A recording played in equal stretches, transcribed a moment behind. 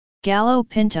Gallo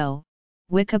pinto,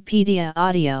 Wikipedia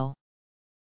audio.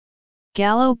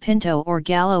 Gallo pinto or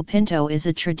gallo pinto is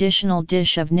a traditional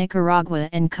dish of Nicaragua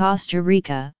and Costa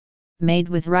Rica, made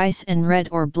with rice and red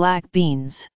or black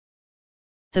beans.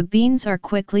 The beans are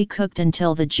quickly cooked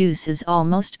until the juice is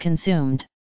almost consumed.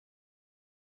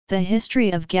 The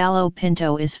history of gallo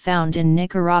pinto is found in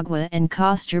Nicaragua and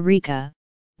Costa Rica,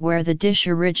 where the dish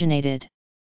originated.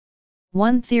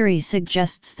 One theory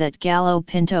suggests that gallo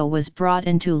pinto was brought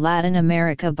into Latin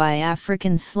America by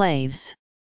African slaves.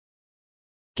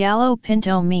 Gallo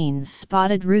pinto means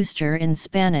spotted rooster in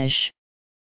Spanish.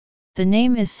 The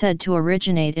name is said to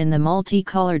originate in the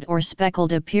multicolored or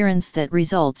speckled appearance that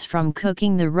results from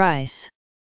cooking the rice.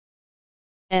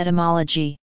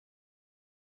 Etymology.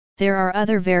 There are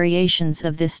other variations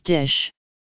of this dish.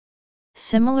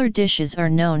 Similar dishes are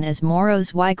known as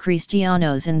moros y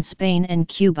cristianos in Spain and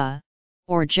Cuba,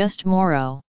 or just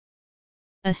moro.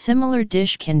 A similar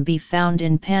dish can be found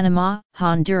in Panama,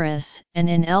 Honduras, and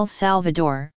in El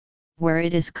Salvador, where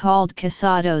it is called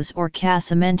casados or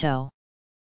casamento.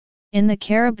 In the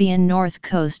Caribbean north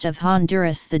coast of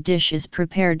Honduras, the dish is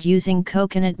prepared using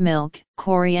coconut milk,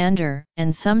 coriander,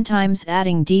 and sometimes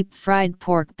adding deep-fried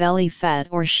pork belly fat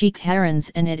or chic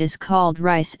herons, and it is called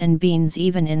rice and beans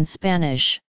even in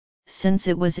Spanish, since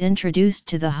it was introduced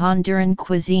to the Honduran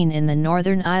cuisine in the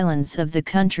northern islands of the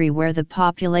country where the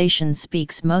population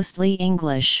speaks mostly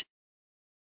English.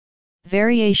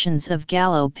 Variations of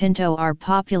gallo pinto are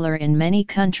popular in many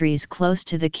countries close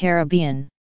to the Caribbean.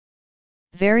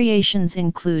 Variations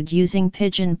include using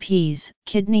pigeon peas,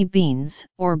 kidney beans,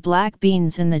 or black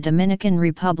beans in the Dominican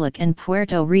Republic and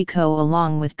Puerto Rico,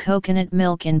 along with coconut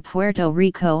milk in Puerto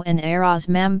Rico, and arroz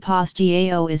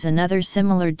mamposteado is another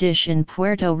similar dish in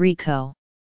Puerto Rico.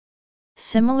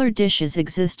 Similar dishes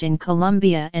exist in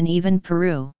Colombia and even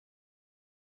Peru.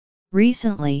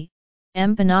 Recently,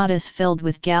 empanadas filled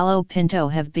with gallo pinto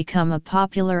have become a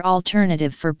popular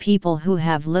alternative for people who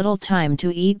have little time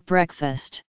to eat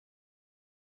breakfast.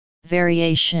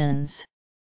 Variations.